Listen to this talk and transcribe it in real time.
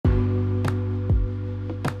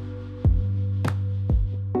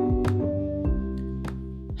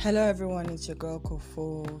Hello everyone, it's your girl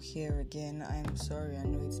Kofo here again. I'm sorry, I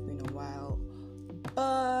know it's been a while,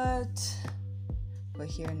 but we're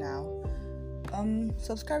here now.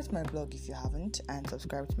 Subscribe to my blog if you haven't, and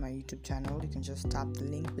subscribe to my YouTube channel. You can just tap the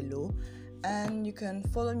link below, and you can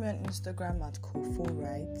follow me on Instagram at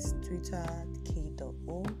KofoWrites, Twitter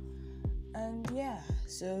K.O. And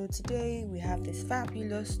so today we have this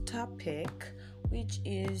fabulous topic, which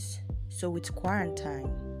is so it's quarantine.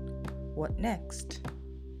 What next?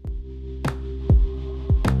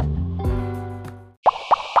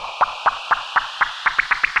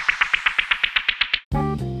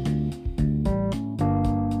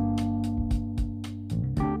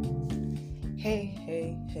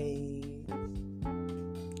 Hey,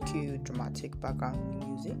 cue dramatic background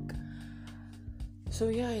music. So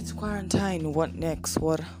it's quarantine. What next?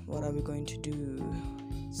 What are we going to do?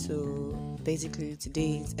 So basically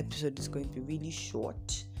today's episode is going to be really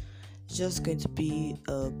short. It's just going to be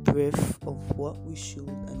a brief of what we should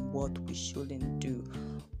and what we shouldn't do.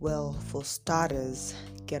 Well, for starters,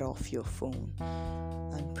 get off your phone.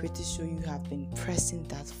 I'm pretty sure you have been pressing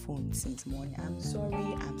that phone since morning. I'm sorry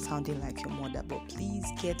I'm sounding like your mother, but please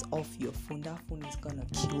get off your phone. That phone is gonna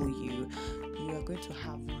kill you. You are going to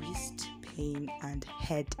have wrist pain and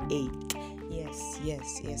headache.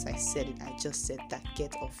 Yes, I said it. I just said that.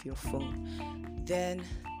 Get off your phone. Then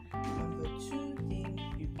number 2 thing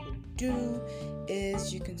you could do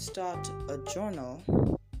is you can start a journal.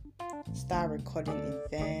 Start recording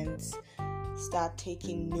events. Start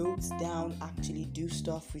taking notes down. Actually do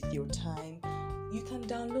stuff with your time. You can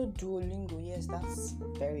download Duolingo. Yes, that's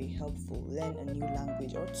very helpful. Learn a new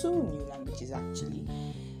language or 2 new languages actually.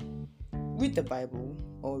 Read the Bible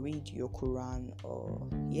or read your Quran, or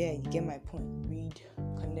you get my point. Read,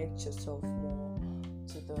 connect yourself more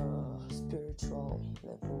to the spiritual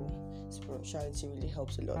level. Spirituality really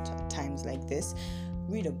helps a lot at times like this.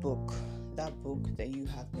 Read a book. That book that you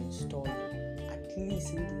have been stalling. At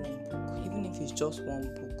least read one book, even if it's just one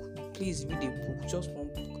book. Please read a book, just one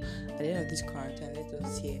book. At the end of this quarantine, let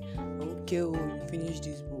us hear, okay, you finish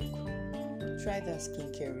this book. Try that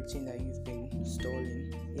skincare routine that you've been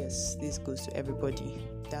stalling. Yes, this goes to everybody.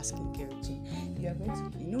 That skincare routine.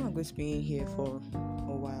 I'm going to be in here for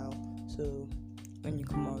a while. So when you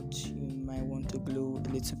come out, you might want to glow a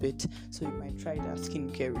little bit. So you might try that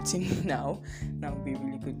skincare routine now. That would be a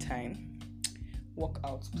really good time. Work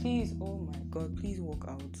out, please. Oh my God, please work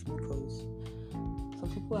out, because some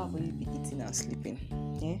people have only been eating and sleeping.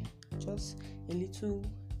 Just a little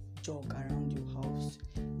jog around your house,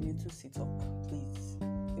 a little sit up, please.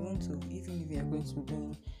 Even if you are going to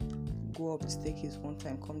go up the staircase one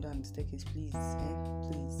time, come down the staircase, please.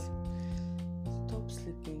 Please stop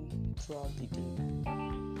sleeping throughout the day.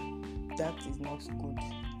 That is not good.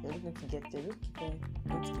 You're not going to get there.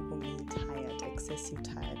 Don't keep on being tired, excessive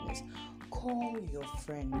tiredness. Call your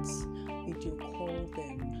friends. Video call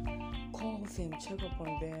them, check up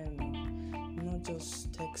on them. Not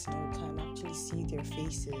just text all the time. Actually see their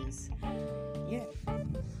faces.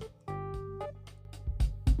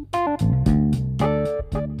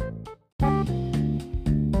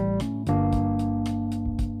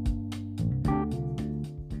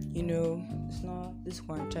 This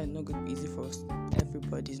quarantine is not going to be easy for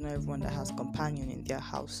everybody. It's not everyone that has a companion in their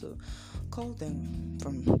house, so call them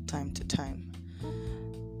from time to time.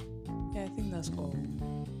 I think that's all.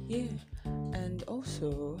 And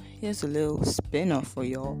also, here's a little spin-off for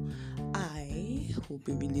y'all. I will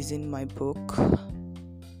be releasing my book,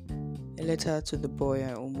 A Letter to the Boy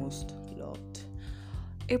I Almost Loved,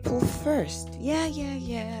 April 1st.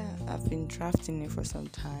 I've been drafting it for some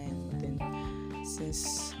time, but then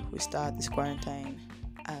since we started this quarantine,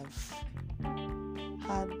 I've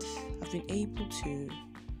been able to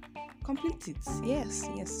complete it. Yes.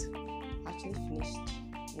 Actually finished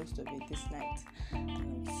most of it this night, and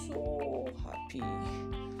I'm so happy.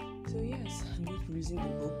 So I'm going to be releasing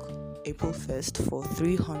the book April 1st for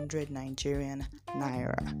 300 Nigerian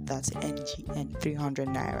Naira. That's NGN, 300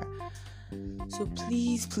 Naira. So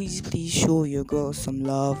please show your girls some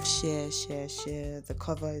love. Share. The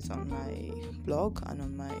cover is on my blog and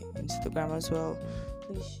on my Instagram as well.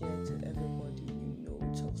 Please share to everybody you know.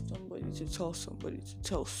 Tell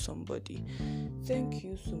somebody. Thank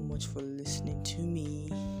you so much for listening to me.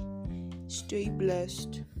 Stay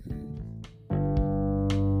blessed.